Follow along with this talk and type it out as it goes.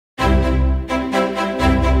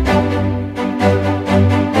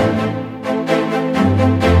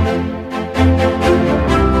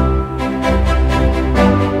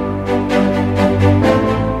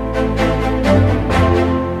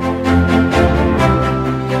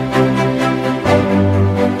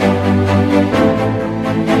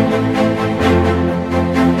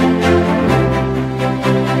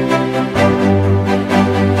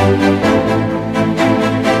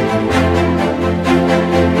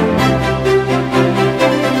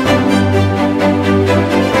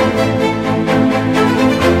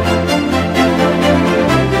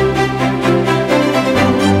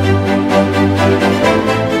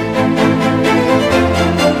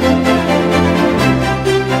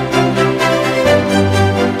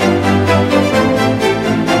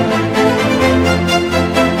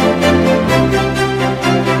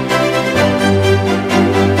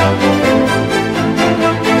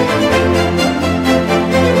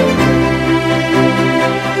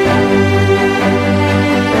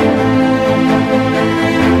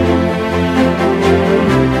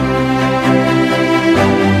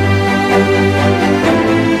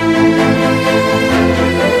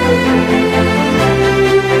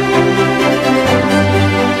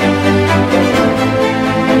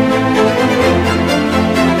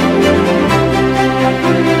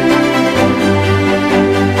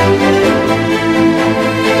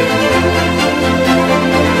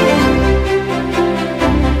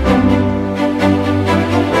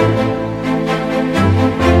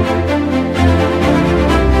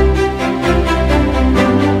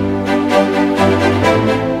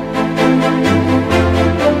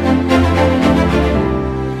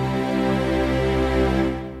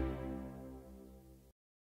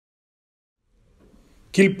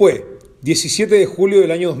Quilpué, 17 de julio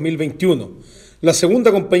del año 2021. La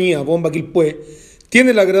segunda compañía, Bomba Quilpué,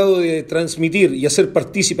 tiene el agrado de transmitir y hacer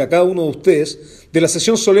partícipe a cada uno de ustedes de la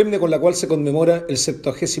sesión solemne con la cual se conmemora el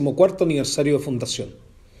 74º aniversario de fundación.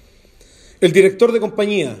 El director de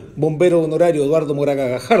compañía, bombero honorario Eduardo Moraga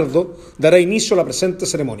Gajardo, dará inicio a la presente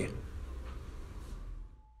ceremonia.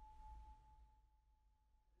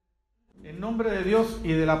 En nombre de Dios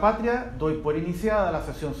y de la patria, doy por iniciada la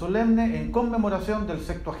sesión solemne en conmemoración del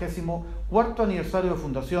 74º aniversario de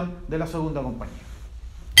fundación de la segunda compañía.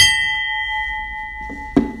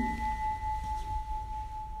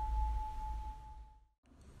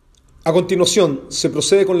 A continuación, se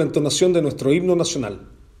procede con la entonación de nuestro himno nacional.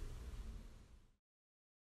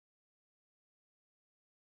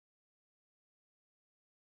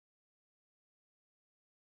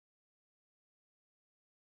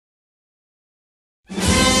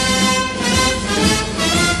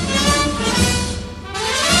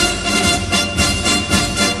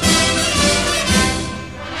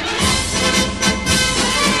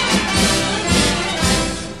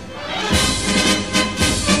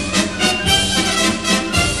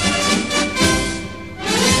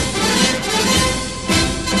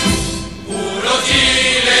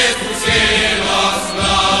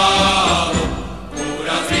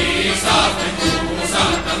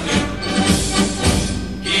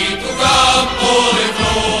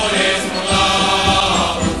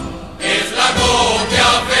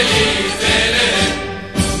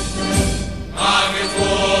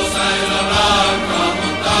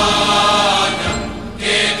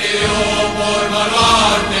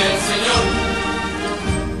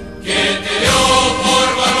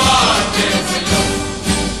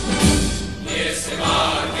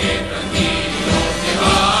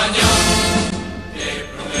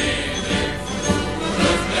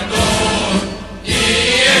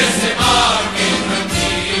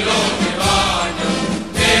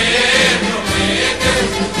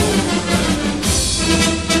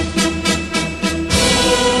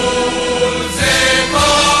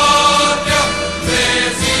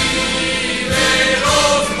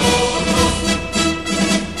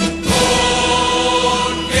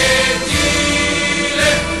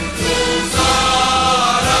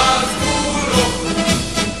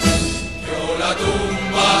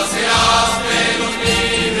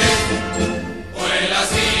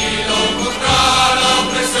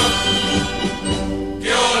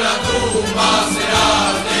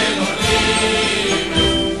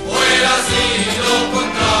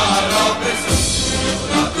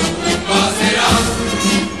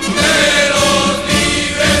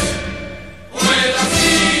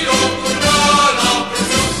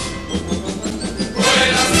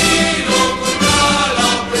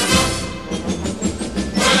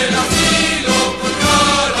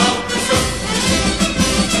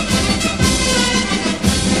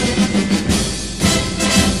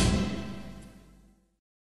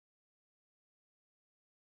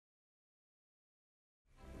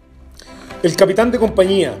 El capitán de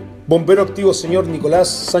compañía, bombero activo señor Nicolás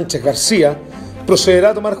Sánchez García, procederá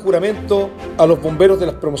a tomar juramento a los bomberos de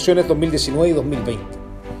las promociones 2019 y 2020.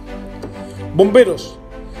 Bomberos: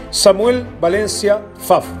 Samuel Valencia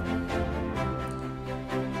Faf,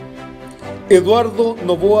 Eduardo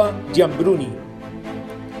Novoa Giambruni,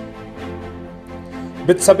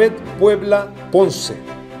 Betsabet Puebla Ponce,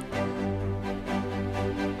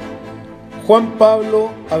 Juan Pablo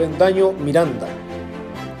Avendaño Miranda.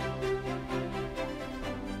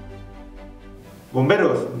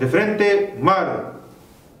 Bomberos, de frente, mar.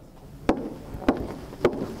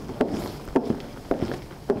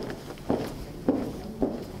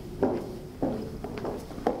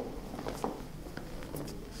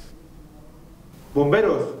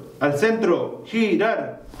 Bomberos, al centro,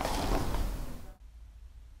 girar.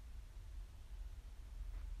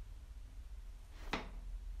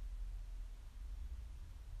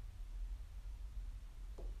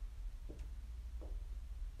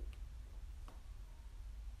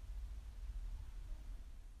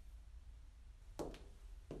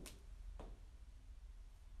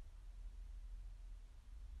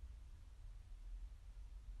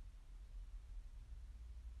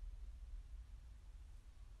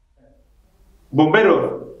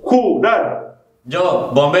 Bomberos, jurar.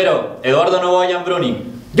 Yo, bombero, Eduardo Novoa Giambruni.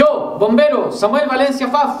 Yo, bombero, Samuel Valencia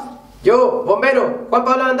Faf. Yo, bombero, Juan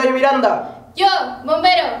Pablo Avendaño Miranda. Yo,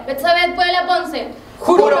 bombero, Betsabet Puebla Ponce.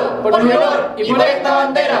 Juro, por mi honor y por esta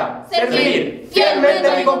bandera, servir fielmente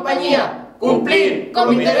a mi compañía, cumplir con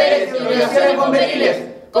mis deberes y obligaciones bomberiles,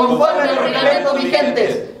 conforme a los reglamentos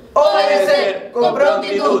vigentes, obedecer con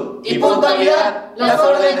prontitud y puntualidad las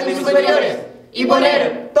órdenes de mis superiores, y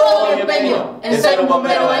poner todo mi empeño en ser un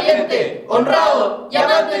bombero valiente, honrado y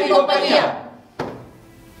amante de mi compañía.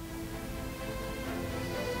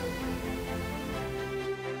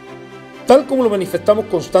 Tal como lo manifestamos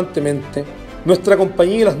constantemente, nuestra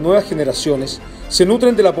compañía y las nuevas generaciones se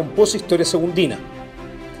nutren de la pomposa historia segundina,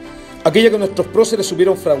 aquella que nuestros próceres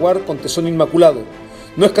supieron fraguar con tesón inmaculado,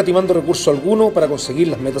 no escatimando recurso alguno para conseguir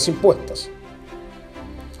las metas impuestas.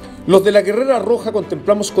 Los de la Guerrera Roja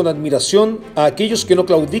contemplamos con admiración a aquellos que no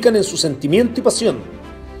claudican en su sentimiento y pasión,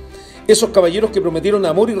 esos caballeros que prometieron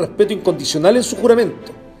amor y respeto incondicional en su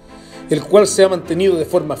juramento, el cual se ha mantenido de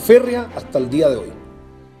forma férrea hasta el día de hoy.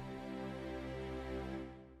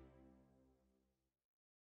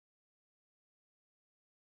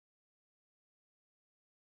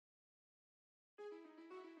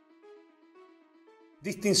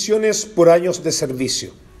 Distinciones por años de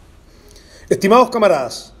servicio. Estimados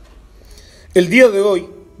camaradas, el día de hoy,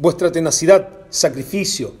 vuestra tenacidad,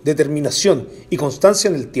 sacrificio, determinación y constancia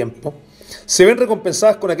en el tiempo se ven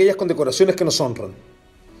recompensadas con aquellas condecoraciones que nos honran,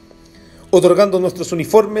 otorgando nuestros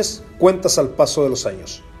uniformes cuentas al paso de los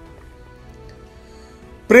años.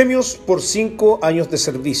 Premios por 5 años de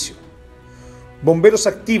servicio. Bomberos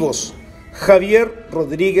activos, Javier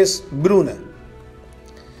Rodríguez Bruna.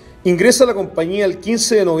 Ingresa a la compañía el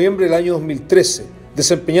 15 de noviembre del año 2013,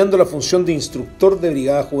 desempeñando la función de instructor de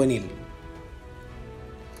brigada juvenil.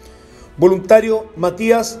 Voluntario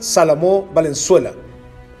Matías Salamó Valenzuela.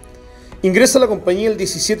 Ingresa a la compañía el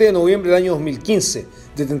 17 de noviembre del año 2015,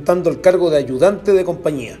 detentando el cargo de ayudante de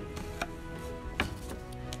compañía.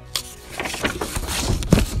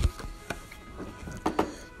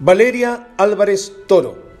 Valeria Álvarez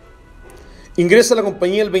Toro. Ingresa a la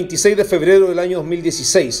compañía el 26 de febrero del año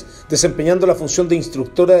 2016, desempeñando la función de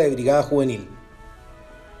instructora de brigada juvenil.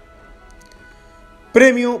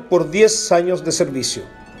 Premio por 10 años de servicio.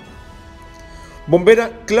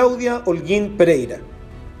 Bombera Claudia Holguín Pereira.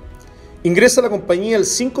 Ingresa a la compañía el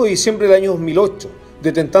 5 de diciembre del año 2008,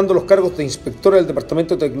 detentando los cargos de inspectora del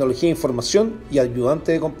Departamento de Tecnología e Información y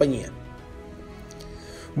ayudante de compañía.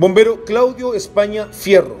 Bombero Claudio España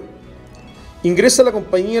Fierro. Ingresa a la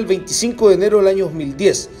compañía el 25 de enero del año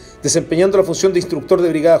 2010, desempeñando la función de instructor de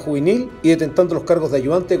brigada juvenil y detentando los cargos de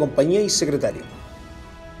ayudante de compañía y secretario.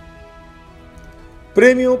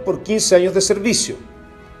 Premio por 15 años de servicio.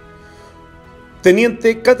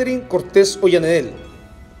 Teniente Catherine Cortés Ollanedel.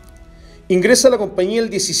 Ingresa a la compañía el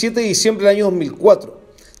 17 de diciembre del año 2004,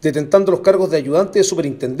 detentando los cargos de ayudante de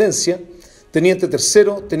superintendencia, teniente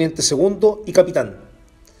tercero, teniente segundo y capitán.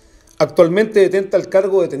 Actualmente detenta el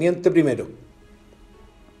cargo de teniente primero.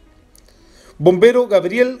 Bombero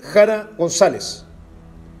Gabriel Jara González.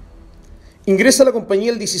 Ingresa a la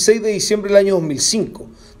compañía el 16 de diciembre del año 2005,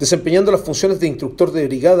 desempeñando las funciones de instructor de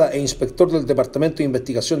brigada e inspector del Departamento de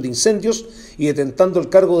Investigación de Incendios y detentando el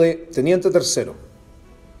cargo de teniente tercero.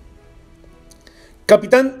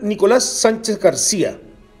 Capitán Nicolás Sánchez García.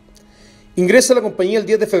 Ingresa a la compañía el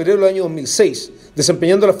 10 de febrero del año 2006,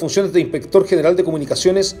 desempeñando las funciones de inspector general de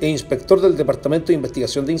comunicaciones e inspector del Departamento de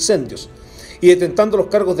Investigación de Incendios y detentando los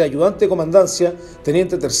cargos de ayudante de comandancia,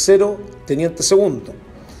 teniente tercero, teniente segundo.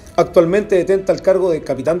 Actualmente detenta el cargo de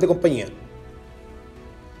capitán de compañía.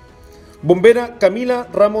 Bombera Camila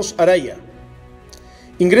Ramos Araya.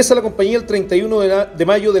 Ingresa a la compañía el 31 de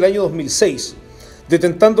mayo del año 2006,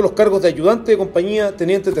 detentando los cargos de ayudante de compañía,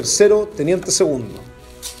 teniente tercero, teniente segundo.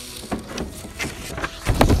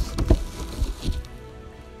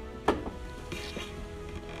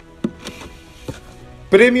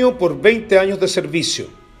 Premio por 20 años de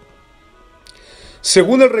servicio.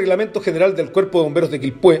 Según el Reglamento General del Cuerpo de Bomberos de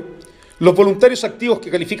Quilpué, los voluntarios activos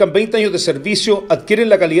que califican 20 años de servicio adquieren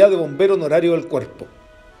la calidad de bombero honorario del cuerpo.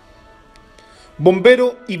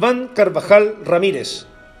 Bombero Iván Carvajal Ramírez.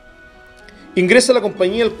 Ingresa a la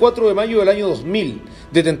compañía el 4 de mayo del año 2000,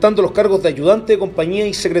 detentando los cargos de ayudante de compañía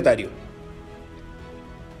y secretario.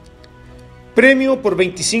 Premio por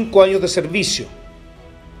 25 años de servicio.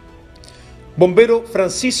 Bombero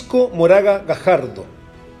Francisco Moraga Gajardo.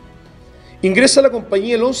 Ingresa a la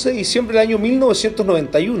compañía el 11 de diciembre del año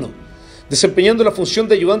 1991, desempeñando la función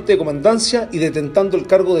de ayudante de comandancia y detentando el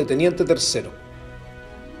cargo de teniente tercero.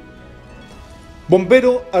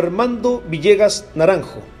 Bombero Armando Villegas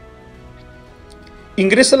Naranjo.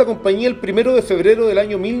 Ingresa a la compañía el 1 de febrero del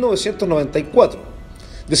año 1994,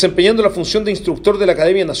 desempeñando la función de instructor de la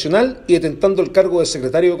Academia Nacional y detentando el cargo de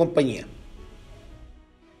secretario de compañía.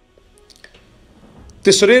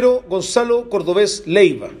 Tesorero Gonzalo Cordobés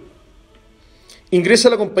Leiva. Ingresa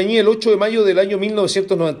a la compañía el 8 de mayo del año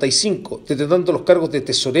 1995, detentando los cargos de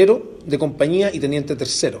tesorero de compañía y teniente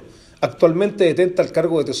tercero. Actualmente detenta el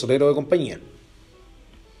cargo de tesorero de compañía.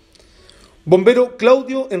 Bombero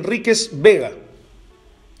Claudio Enríquez Vega.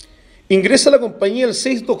 Ingresa a la compañía el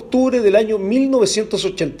 6 de octubre del año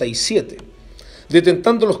 1987,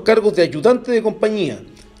 detentando los cargos de ayudante de compañía,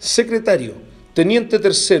 secretario, teniente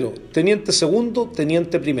tercero, teniente segundo,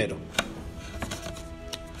 teniente primero.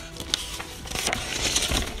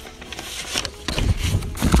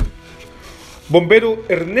 Bombero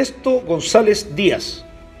Ernesto González Díaz.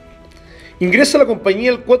 Ingresa a la compañía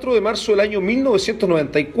el 4 de marzo del año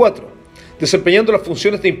 1994, desempeñando las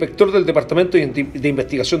funciones de inspector del Departamento de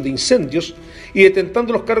Investigación de Incendios y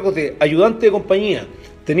detentando los cargos de ayudante de compañía,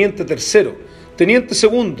 teniente tercero, teniente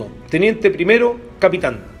segundo, teniente primero,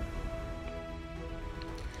 capitán.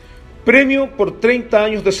 Premio por 30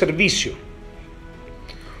 años de servicio.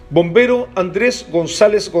 Bombero Andrés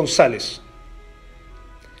González González.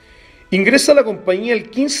 Ingresa a la compañía el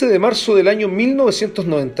 15 de marzo del año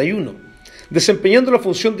 1991, desempeñando la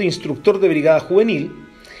función de instructor de brigada juvenil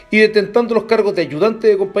y detentando los cargos de ayudante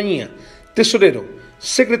de compañía, tesorero,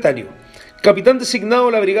 secretario, capitán designado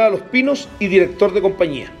de la brigada Los Pinos y director de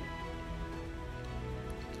compañía.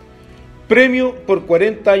 Premio por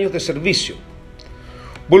 40 años de servicio.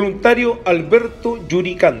 Voluntario Alberto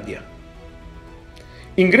Yuri Candia.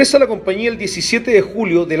 Ingresa a la compañía el 17 de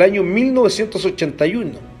julio del año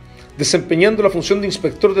 1981, desempeñando la función de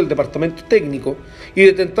inspector del departamento técnico y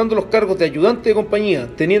detentando los cargos de ayudante de compañía,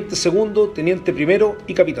 teniente segundo, teniente primero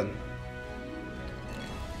y capitán.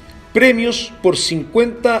 Premios por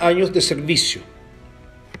 50 años de servicio.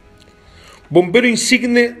 Bombero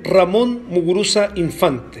insigne Ramón Muguruza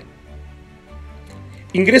Infante.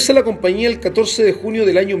 Ingresa a la compañía el 14 de junio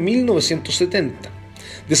del año 1970,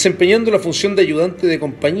 desempeñando la función de ayudante de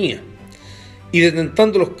compañía y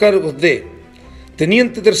detentando los cargos de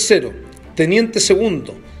teniente tercero, teniente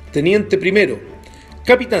segundo, teniente primero,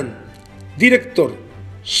 capitán, director,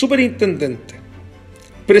 superintendente,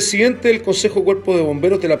 presidente del Consejo Cuerpo de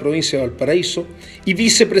Bomberos de la provincia de Valparaíso y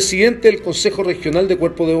vicepresidente del Consejo Regional de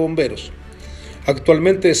Cuerpo de Bomberos.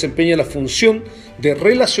 Actualmente desempeña la función de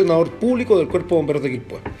relacionador público del Cuerpo de Bomberos de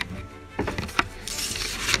Quilpué.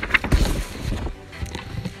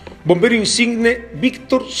 Bombero insigne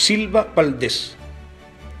Víctor Silva Valdés.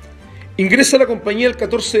 Ingresa a la compañía el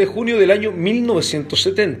 14 de junio del año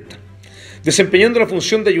 1970, desempeñando la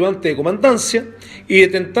función de ayudante de comandancia y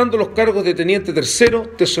detentando los cargos de teniente tercero,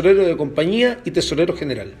 tesorero de compañía y tesorero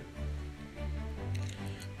general.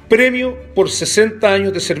 Premio por 60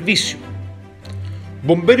 años de servicio.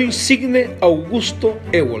 Bombero insigne Augusto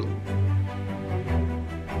Ewald.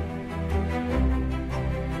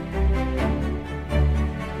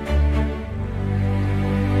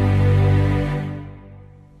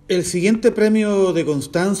 El siguiente premio de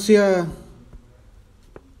constancia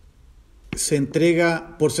se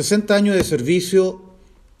entrega por 60 años de servicio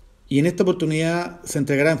y en esta oportunidad se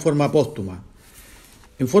entregará en forma póstuma.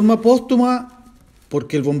 En forma póstuma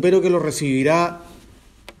porque el bombero que lo recibirá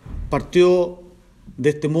partió de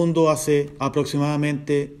este mundo hace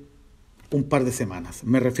aproximadamente un par de semanas.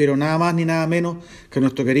 Me refiero nada más ni nada menos que a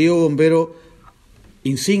nuestro querido bombero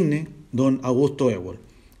insigne, don Augusto Ewald.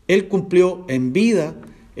 Él cumplió en vida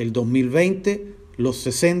el 2020 los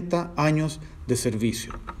 60 años de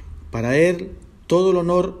servicio. Para él, todo el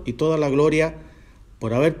honor y toda la gloria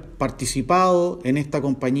por haber participado en esta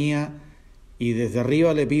compañía y desde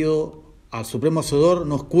arriba le pido al Supremo Hacedor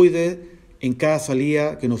nos cuide en cada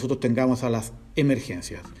salida que nosotros tengamos a las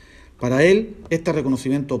emergencias. Para él, este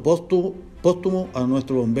reconocimiento póstumo a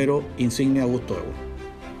nuestro bombero insigne Augusto Ewald.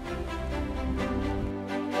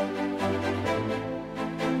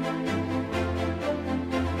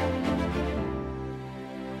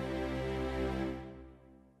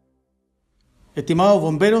 Estimados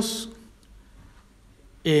bomberos,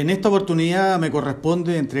 en esta oportunidad me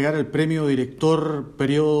corresponde entregar el premio director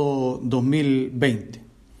periodo 2020.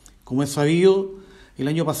 Como es sabido, el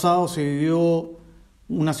año pasado se vivió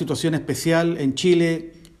una situación especial en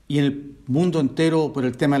Chile y en el mundo entero por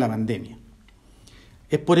el tema de la pandemia.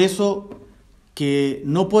 Es por eso que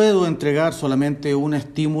no puedo entregar solamente un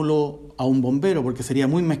estímulo a un bombero, porque sería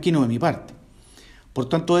muy mezquino de mi parte. Por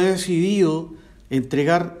tanto, he decidido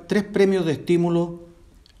entregar 3 premios de estímulo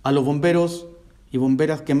a los bomberos y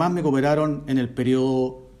bomberas que más me cooperaron en el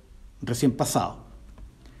periodo recién pasado.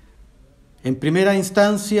 En primera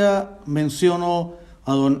instancia menciono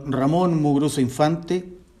a don Ramón Muguruza Infante,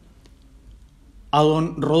 a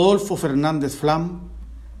don Rodolfo Fernández Flam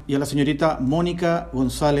y a la señorita Mónica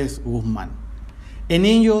González Guzmán. En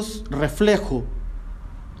ellos reflejo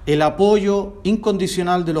el apoyo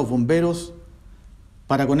incondicional de los bomberos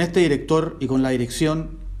para con este director y con la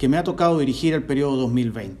dirección que me ha tocado dirigir el periodo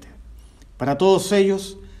 2020. Para todos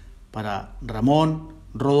ellos, para Ramón,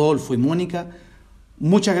 Rodolfo y Mónica,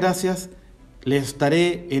 muchas gracias. Les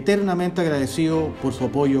estaré eternamente agradecido por su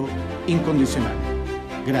apoyo incondicional.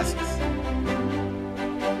 Gracias.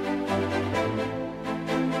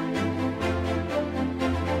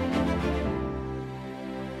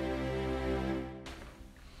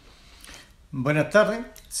 Buenas tardes,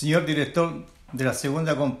 señor director de la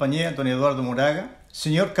segunda compañía, don Eduardo Moraga,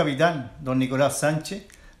 señor capitán, don Nicolás Sánchez,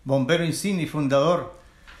 bombero insigne y fundador,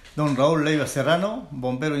 don Raúl Leiva Serrano,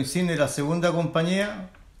 bombero insigne de la segunda compañía,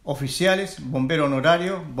 oficiales, bombero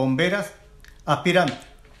honorario, bomberas, aspirantes.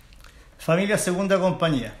 Familia segunda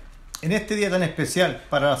compañía, en este día tan especial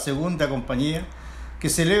para la segunda compañía, que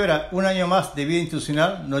celebra un año más de vida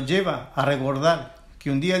institucional, nos lleva a recordar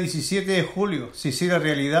que un día 17 de julio se hiciera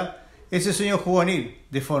realidad ese sueño juvenil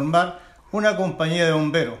de formar una compañía de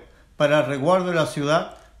bomberos para el resguardo de la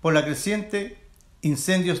ciudad por la creciente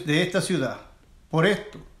incendios de esta ciudad. Por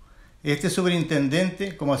esto, este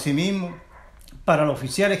superintendente, como asimismo para los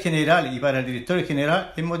oficiales generales y para el director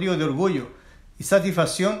general, es motivo de orgullo y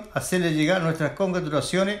satisfacción hacerle llegar nuestras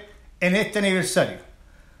congratulaciones en este aniversario.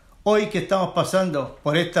 Hoy que estamos pasando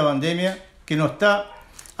por esta pandemia que nos está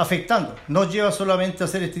afectando, nos lleva solamente a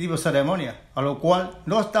hacer este tipo de ceremonias, a lo cual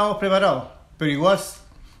no estamos preparados, pero igual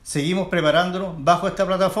seguimos preparándonos bajo esta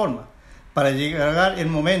plataforma para llegar el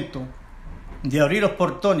momento de abrir los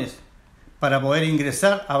portones para poder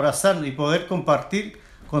ingresar, abrazarnos y poder compartir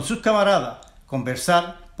con sus camaradas,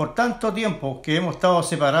 conversar por tanto tiempo que hemos estado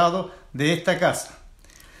separados de esta casa,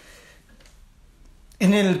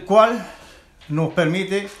 en el cual nos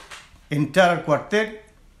permite entrar al cuartel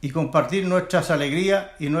y compartir nuestras alegrías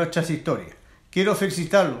y nuestras historias. Quiero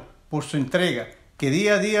felicitarlos por su entrega que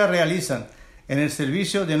día a día realizan en el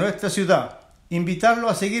servicio de nuestra ciudad, invitarlos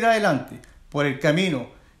a seguir adelante por el camino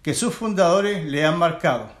que sus fundadores le han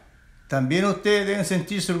marcado. También ustedes deben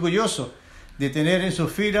sentirse orgullosos de tener en su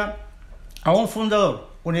fila a un fundador,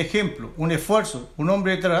 un ejemplo, un esfuerzo, un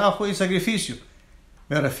hombre de trabajo y sacrificio.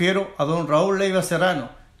 Me refiero a don Raúl Leiva Serrano,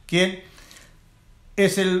 quien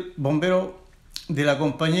es el bombero de la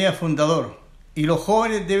compañía fundador, y los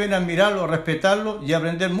jóvenes deben admirarlo, respetarlo y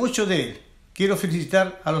aprender mucho de él. Quiero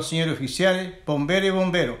felicitar a los señores oficiales, bomberos y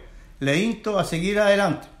bomberos. Les insto a seguir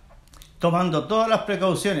adelante, tomando todas las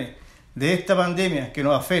precauciones de esta pandemia que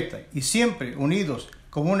nos afecta y siempre unidos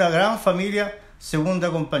como una gran familia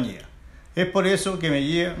segunda compañía. Es por eso que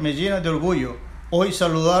me llena de orgullo hoy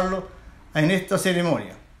saludarlos en esta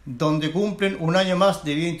ceremonia, donde cumplen un año más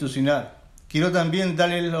de vida institucional. Quiero también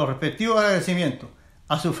darles los respectivos agradecimientos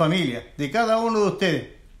a su familia, de cada uno de ustedes,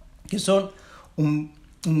 que son un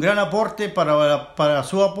gran aporte para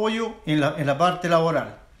su apoyo en la parte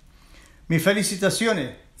laboral. Mis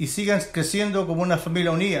felicitaciones y sigan creciendo como una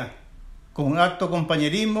familia unida, con alto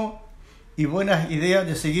compañerismo y buenas ideas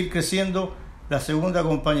de seguir creciendo la segunda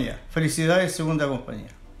compañía. Felicidades, segunda compañía.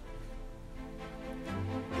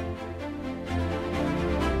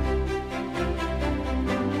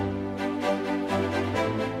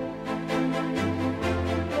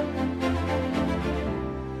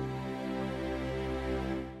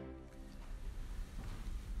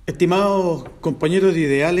 Estimados compañeros de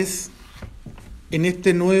ideales, en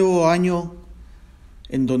este nuevo año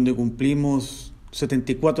en donde cumplimos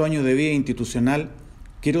 74 años de vida institucional,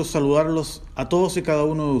 quiero saludarlos a todos y cada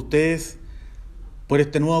uno de ustedes por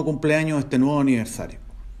este nuevo cumpleaños, este nuevo aniversario.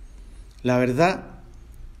 La verdad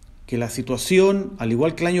que la situación, al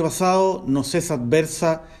igual que el año pasado, nos es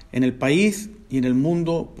adversa en el país y en el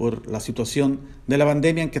mundo por la situación de la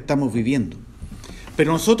pandemia en que estamos viviendo.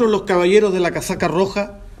 Pero nosotros, los caballeros de la casaca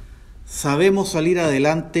roja, sabemos salir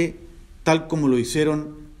adelante tal como lo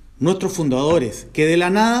hicieron nuestros fundadores, que de la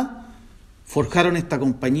nada forjaron esta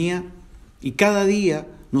compañía y cada día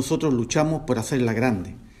nosotros luchamos por hacerla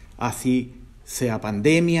grande. Así sea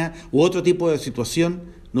pandemia u otro tipo de situación,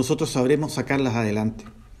 nosotros sabremos sacarlas adelante.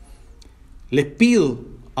 Les pido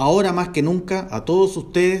ahora más que nunca a todos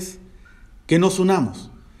ustedes que nos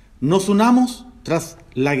unamos tras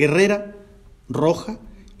la guerrera roja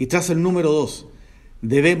y tras el número 2.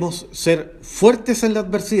 Debemos ser fuertes en la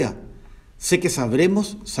adversidad. Sé que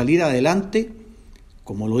sabremos salir adelante,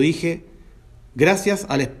 como lo dije, gracias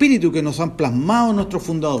al espíritu que nos han plasmado nuestros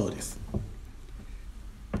fundadores.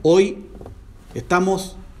 Hoy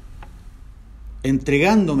estamos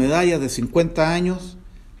entregando medallas de 50 años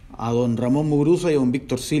a don Ramón Muguruza y a don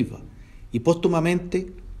Víctor Silva, y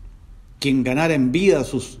póstumamente quien ganara en vida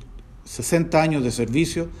sus 60 años de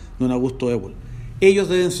servicio, don Augusto Ébol. Ellos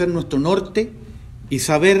deben ser nuestro norte y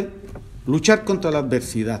saber luchar contra la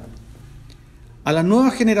adversidad. A las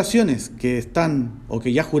nuevas generaciones que están o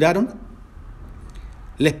que ya juraron,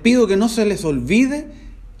 les pido que no se les olvide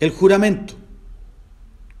el juramento.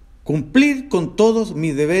 cumplir con todos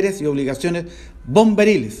mis deberes y obligaciones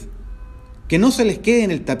bomberiles, que no se les quede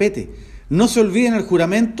en el tapete, no se olviden el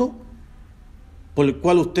juramento por el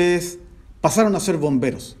cual ustedes pasaron a ser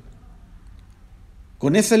bomberos.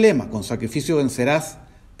 Con ese lema, con sacrificio vencerás,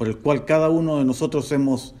 por el cual cada uno de nosotros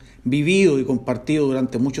hemos vivido y compartido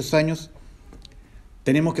durante muchos años,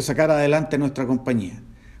 tenemos que sacar adelante nuestra compañía.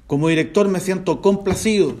 Como director me siento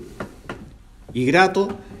complacido y grato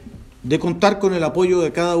de contar con el apoyo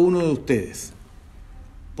de cada uno de ustedes.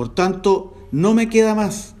 Por tanto, no me queda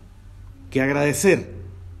más que agradecer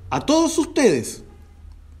a todos ustedes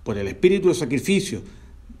por el espíritu de sacrificio,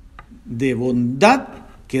 de bondad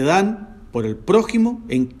que dan por el prójimo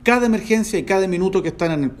en cada emergencia y cada minuto que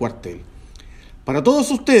están en el cuartel. Para todos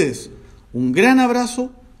ustedes, un gran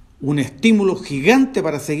abrazo, un estímulo gigante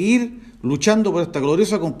para seguir luchando por esta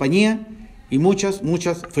gloriosa compañía y muchas,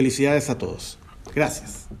 muchas felicidades a todos.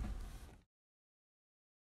 Gracias.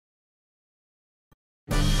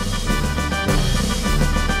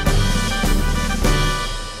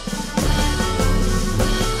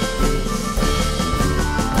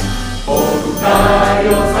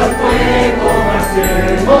 Voluntarios al fuego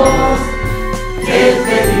marchemos, el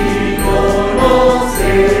peligro no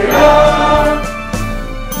será.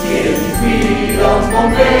 Quien inspira a un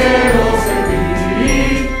bombero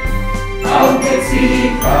servir, aunque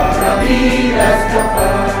exija la vida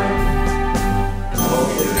escapar. No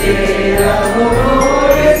quedan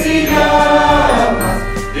dolores y llamas,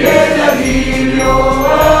 y el alivio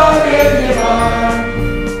ha de llevar.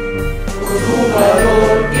 Con su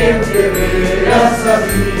valor quien deberá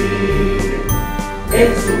salir,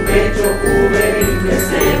 en su pecho juvenil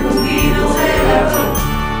descendido será.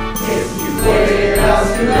 Es Quilpué la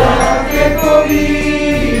ciudad que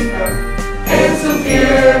cobija, en su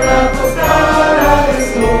tierra tostada de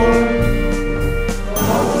sol. A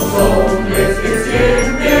los hombres que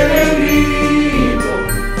sienten el grito,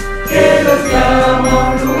 que los llama a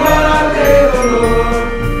un lugar de dolor,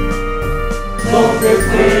 donde el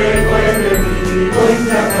fuego enemigo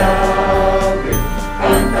implacable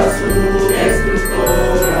canta su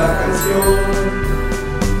destructora canción.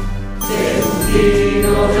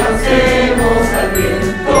 Serundinos lancemos al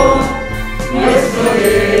viento nuestro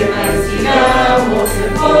lema y sigamos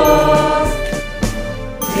en pos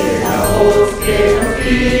de la voz que nos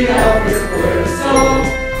guía por esfuerzo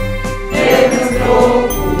de nuestro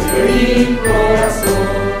juvenil corazón.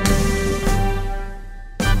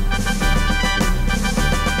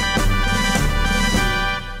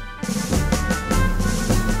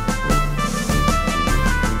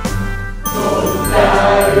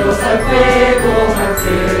 Voluntarios al fuego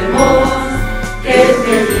marchemos, que el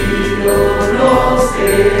peligro no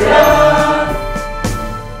será.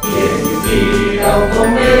 Quien inspira a un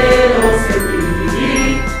bombero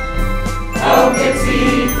servir, aunque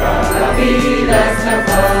exija la vida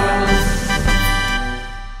escapar.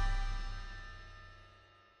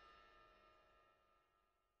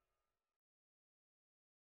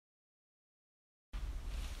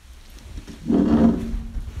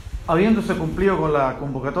 Habiéndose cumplido con la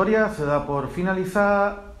convocatoria, se da por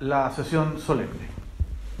finalizada la sesión solemne.